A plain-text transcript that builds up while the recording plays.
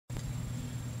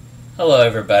Hello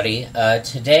everybody.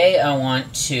 Today I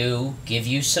want to give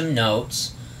you some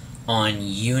notes on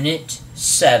Unit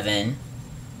 7,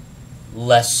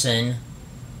 Lesson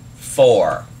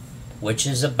 4, which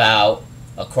is about,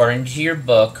 according to your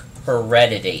book,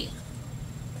 Heredity.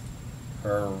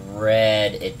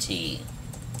 Heredity.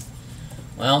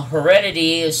 Well,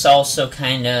 heredity is also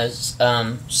kind of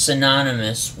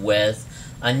synonymous with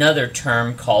another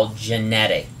term called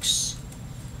genetics.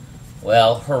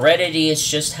 Well, heredity is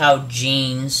just how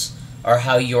genes, or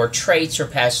how your traits are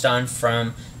passed on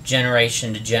from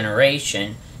generation to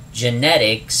generation.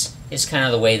 Genetics is kind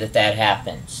of the way that that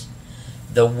happens.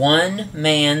 The one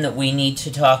man that we need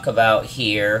to talk about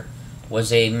here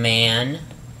was a man,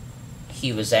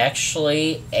 he was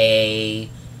actually a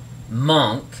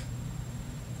monk,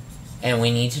 and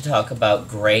we need to talk about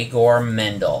Gregor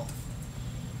Mendel.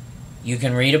 You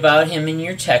can read about him in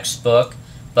your textbook,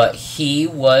 but he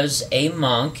was a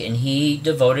monk, and he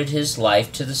devoted his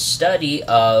life to the study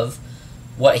of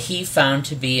what he found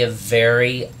to be a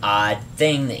very odd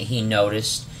thing that he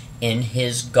noticed in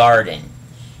his garden.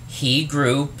 He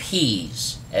grew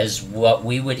peas, as what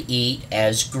we would eat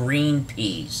as green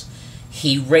peas.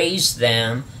 He raised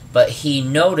them, but he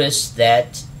noticed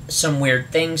that some weird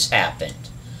things happened.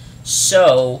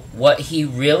 So what he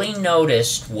really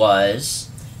noticed was,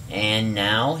 and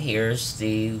now here's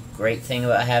the great thing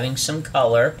about having some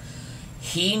color,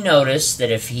 he noticed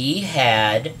that if he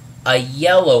had a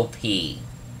yellow pea,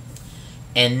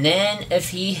 and then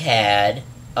if he had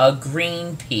a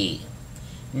green pea.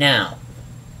 Now,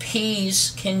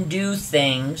 peas can do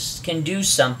things, can do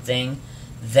something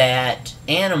that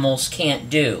animals can't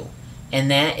do,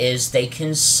 and that is they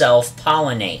can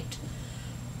self-pollinate.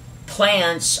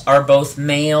 Plants are both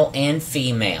male and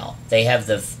female. They have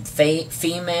the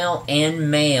female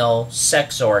and male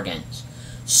sex organs.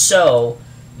 So,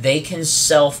 they can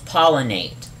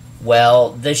self-pollinate.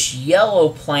 Well, this yellow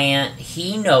plant,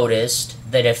 he noticed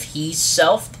that if he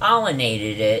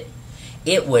self-pollinated it,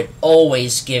 it would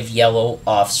always give yellow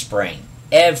offspring.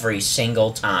 Every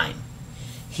single time.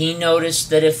 He noticed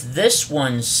that if this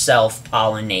one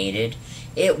self-pollinated,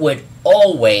 it would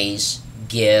always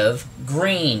give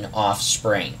green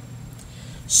offspring.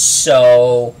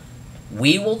 So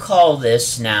we will call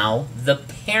this now the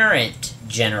parent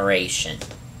generation.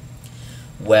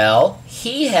 Well,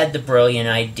 he had the brilliant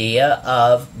idea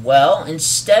of, well,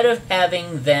 instead of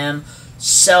having them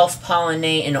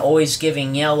self-pollinate and always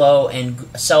giving yellow and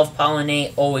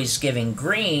self-pollinate always giving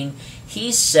green,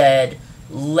 he said,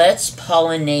 let's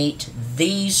pollinate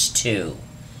these two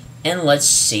and let's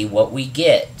see what we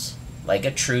get. Like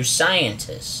a true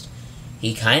scientist.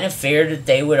 He kind of feared that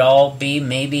they would all be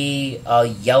maybe a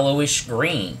yellowish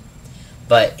green.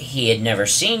 But he had never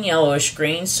seen yellowish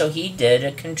green, so he did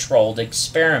a controlled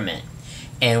experiment.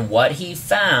 And what he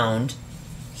found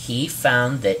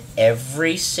that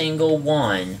every single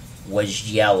one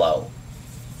was yellow.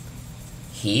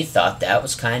 He thought that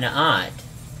was kind of odd.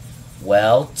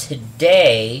 Well,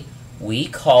 today we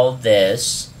call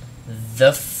this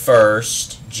the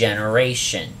first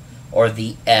generation, or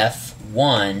the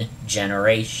F1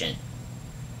 generation.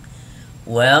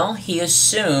 Well, he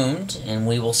assumed, and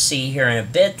we will see here in a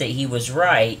bit that he was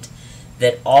right,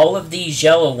 that all of these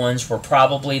yellow ones were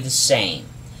probably the same.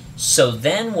 So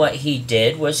then what he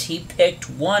did was he picked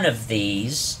one of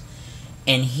these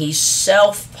and he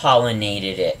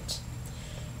self-pollinated it.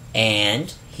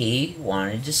 And he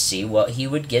wanted to see what he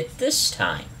would get this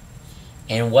time.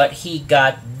 And what he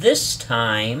got this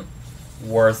time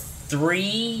were 3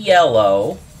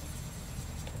 yellow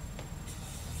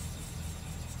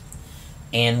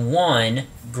and 1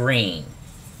 green.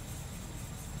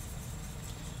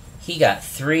 He got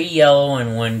 3 yellow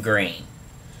and 1 green.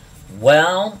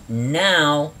 Well,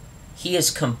 now he has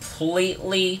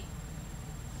completely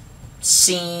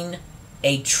seen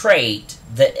a trait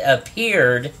that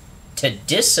appeared to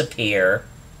disappear,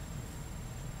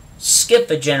 skip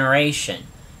a generation.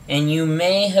 And you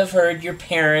may have heard your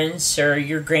parents or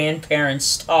your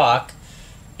grandparents talk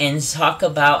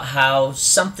about how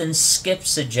something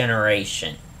skips a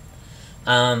generation.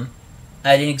 An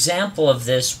example of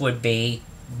this would be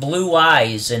blue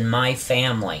eyes in my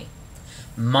family.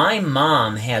 My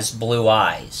mom has blue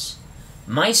eyes.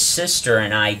 My sister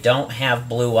and I don't have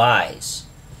blue eyes.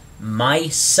 My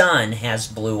son has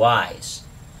blue eyes.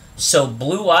 So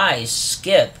blue eyes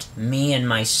skipped me and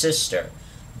my sister.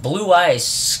 Blue eyes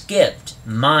skipped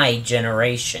my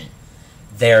generation.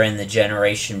 They're in the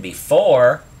generation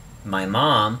before, my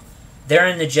mom. They're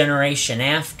in the generation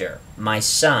after, my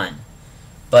son.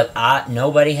 But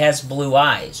nobody has blue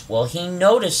eyes. Well, he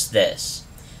noticed this.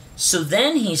 So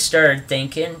then he started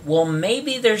thinking, well,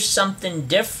 maybe there's something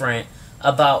different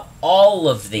about all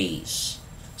of these.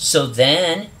 So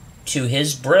then, to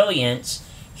his brilliance,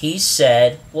 he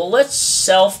said, well, let's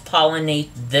self-pollinate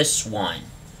this one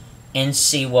and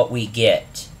see what we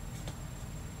get.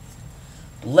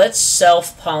 Let's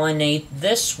self-pollinate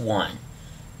this one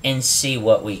and see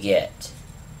what we get.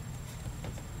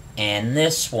 And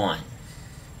this one.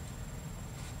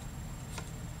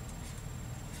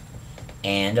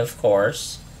 And, of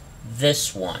course,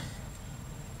 this one.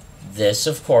 This,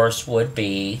 of course, would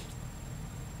be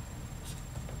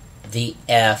the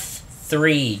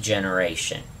F3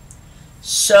 generation.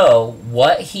 So,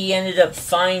 what he ended up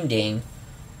finding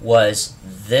was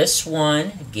this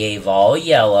one gave all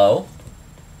yellow,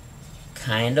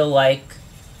 kind of like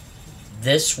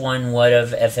this one would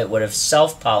have if it would have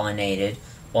self-pollinated.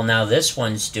 Well, now this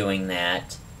one's doing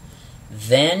that.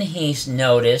 Then he's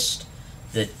noticed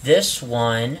that this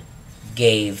one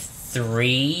gave 3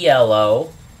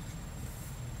 yellow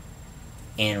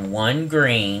and 1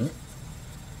 green,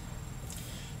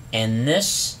 and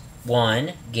this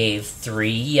one gave 3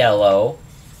 yellow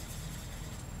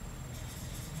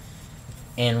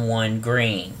and 1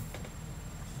 green.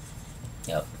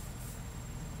 Yep.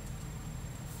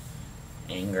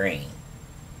 And green.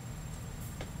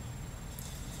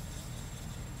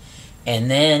 And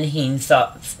then he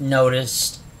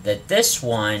noticed that this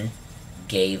one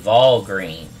gave all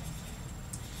green.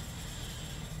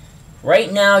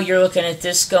 Right now you're looking at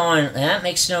this going, that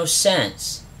makes no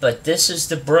sense. But this is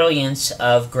the brilliance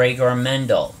of Gregor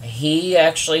Mendel. He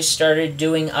actually started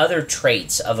doing other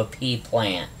traits of a pea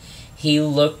plant. He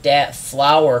looked at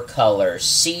flower color,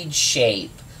 seed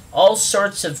shape, all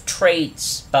sorts of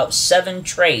traits, about 7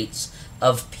 traits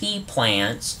of pea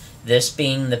plants, this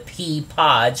being the pea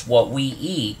pods, what we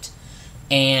eat.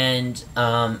 And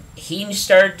he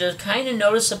started to kind of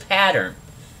notice a pattern.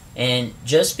 And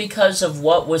just because of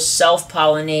what was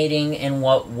self-pollinating and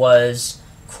what was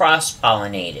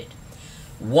cross-pollinated.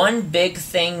 One big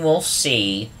thing we'll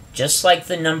see, just like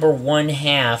the number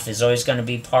 1/2 is always going to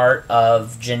be part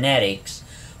of genetics,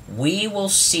 we will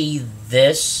see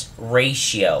this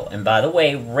ratio. And by the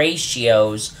way,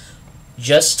 ratios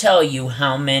just tell you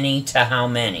how many to how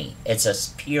many. It's a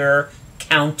pure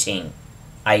counting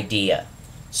idea.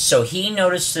 So he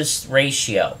noticed this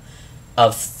ratio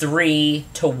of 3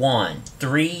 to 1.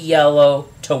 3 yellow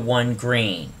to 1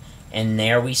 green. And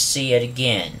there we see it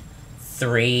again.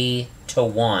 3 to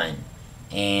 1.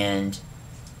 And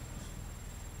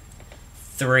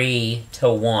 3 to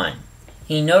 1.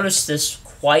 He noticed this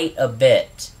quite a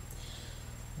bit.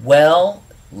 Well,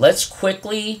 let's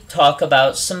quickly talk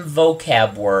about some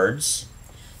vocab words.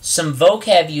 Some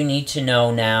vocab you need to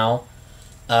know now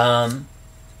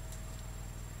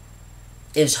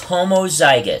is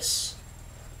homozygous.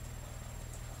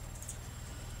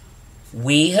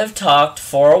 We have talked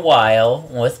for a while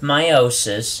with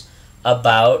meiosis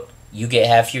about you get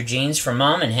half your genes from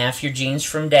mom and half your genes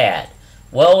from dad.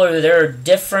 Well, there are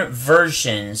different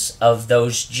versions of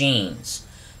those genes.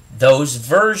 Those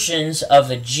versions of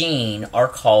a gene are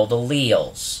called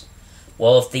alleles.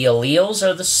 Well, if the alleles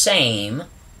are the same,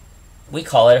 we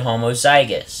call it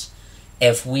homozygous.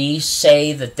 If we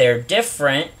say that they're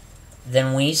different,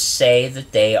 then we say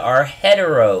that they are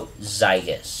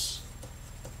heterozygous.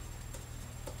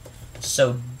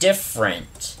 So,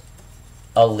 different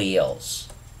alleles.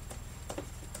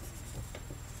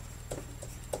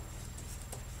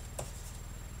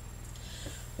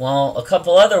 Well, a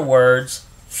couple other words.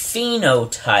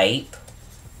 Phenotype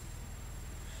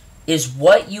is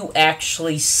what you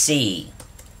actually see.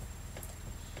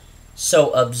 So,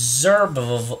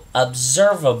 observable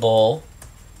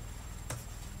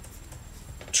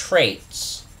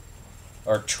traits,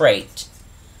 or trait.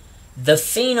 The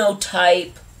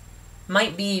phenotype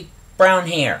might be brown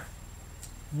hair,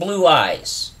 blue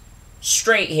eyes,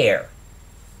 straight hair.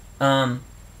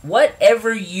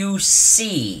 Whatever you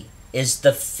see is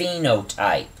the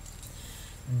phenotype.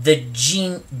 The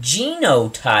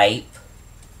genotype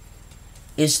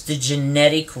is the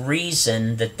genetic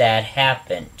reason that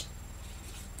happened.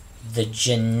 The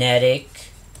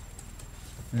genetic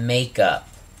makeup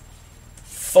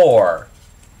for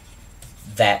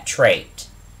that trait.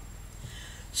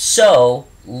 So,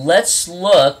 let's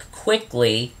look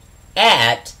quickly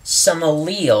at some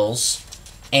alleles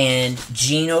and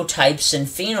genotypes and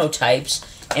phenotypes,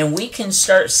 and we can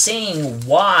start seeing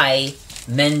why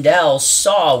Mendel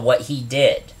saw what he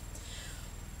did.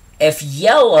 If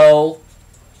yellow,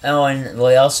 and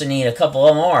we also need a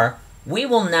couple more, we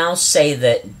will now say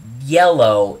that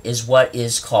yellow is what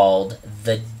is called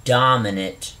the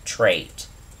dominant trait.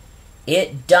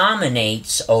 it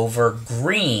dominates over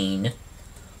green,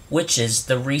 which is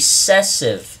the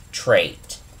recessive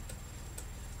trait.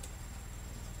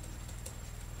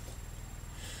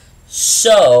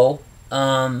 So,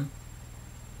 and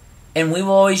we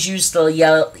will always use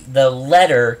the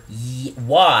letter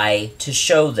Y to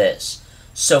show this.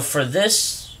 So for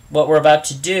this, what we're about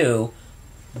to do,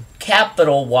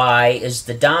 capital Y is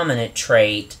the dominant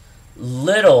trait,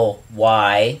 little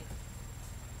y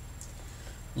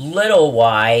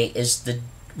is the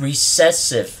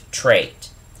recessive trait.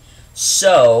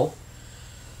 So,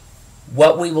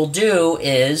 what we will do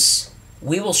is,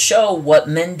 we will show what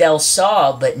Mendel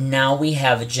saw, but now we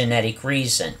have a genetic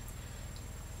reason.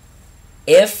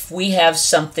 If we have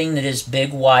something that is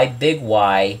big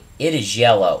Y, it is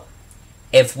yellow.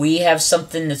 If we have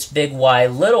something that's big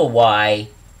Y,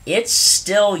 it's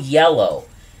still yellow.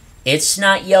 It's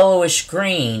not yellowish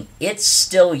green, it's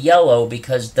still yellow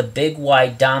because the big Y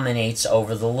dominates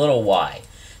over the little y.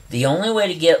 The only way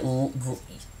to get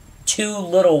two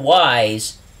little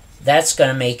y's, that's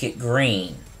going to make it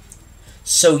green.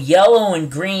 So yellow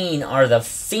and green are the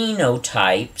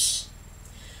phenotypes.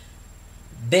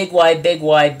 Big Y,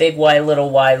 little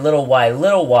y, little y,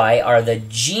 little y are the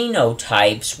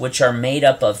genotypes, which are made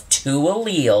up of two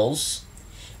alleles.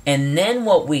 And then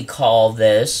what we call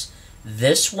this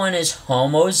one is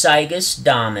homozygous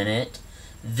dominant,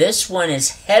 this one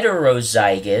is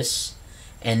heterozygous,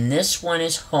 and this one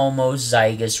is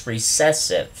homozygous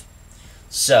recessive.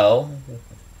 So,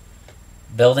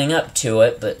 building up to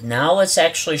it, but now let's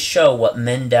actually show what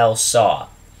Mendel saw.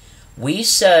 We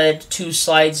said 2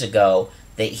 slides ago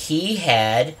that he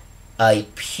had a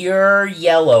pure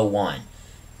yellow one,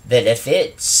 that if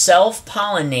it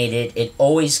self-pollinated, it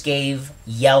always gave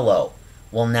yellow.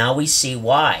 Well, now we see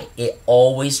why. It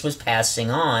always was passing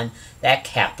on that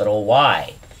capital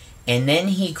Y. And then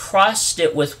he crossed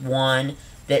it with one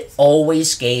that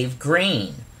always gave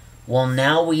green. Well,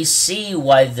 now we see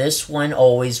why this one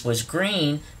always was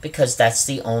green, because that's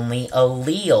the only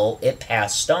allele it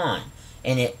passed on.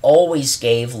 And it always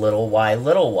gave little y,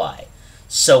 little y.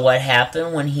 So what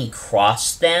happened when he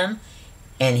crossed them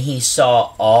and he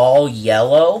saw all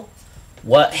yellow?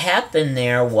 What happened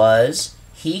there was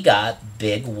he got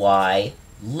big Y,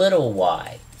 little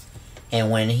y.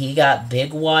 And when he got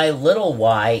big Y, little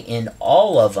y in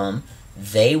all of them,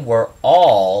 they were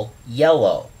all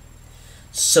yellow.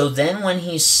 So then when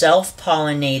he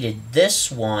self-pollinated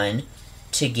this one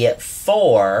to get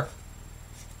 4,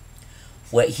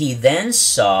 what he then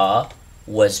saw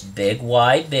was big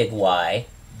Y, big Y,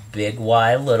 big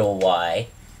Y, little y,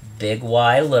 big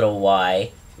Y, little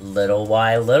y, little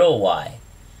y, little y.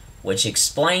 Which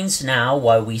explains now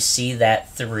why we see that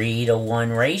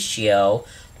 3-to-1 ratio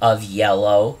of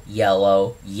yellow,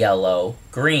 yellow, yellow,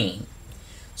 green.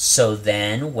 So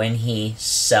then, when he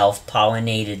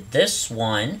self-pollinated this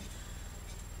one,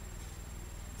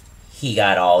 he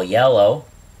got all yellow,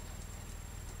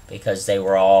 because they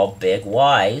were all big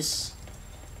Y's.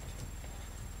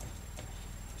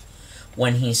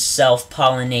 When he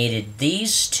self-pollinated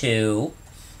these two,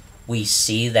 we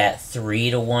see that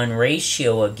 3-to-1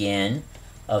 ratio again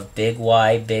of big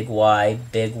Y, big Y,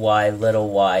 big Y, little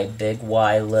y, big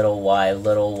Y, little y,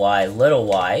 little y, little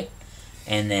y.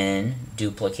 And then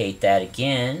duplicate that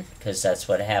again, because that's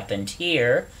what happened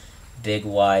here. Big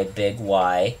Y, big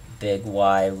Y, big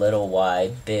Y, little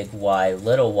y, big Y,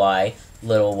 little y,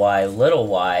 little y, little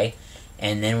y.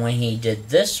 And then when he did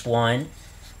this one,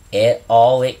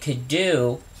 all it could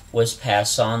do was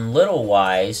pass on little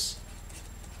y's.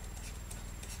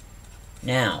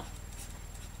 Now,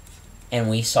 and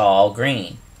we saw all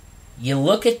green. You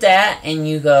look at that and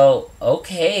you go,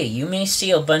 okay, you may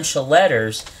see a bunch of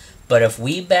letters, but if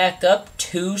we back up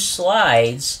 2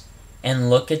 slides and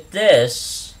look at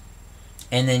this,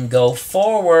 and then go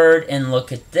forward and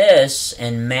look at this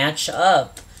and match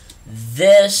up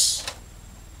this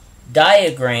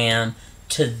diagram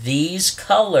to these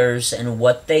colors and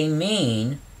what they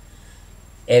mean,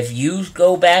 if you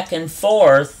go back and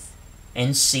forth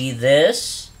and see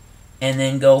this, and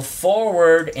then go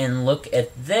forward and look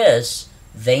at this,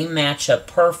 they match up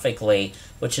perfectly,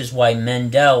 which is why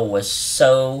Mendel was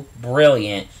so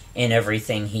brilliant in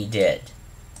everything he did.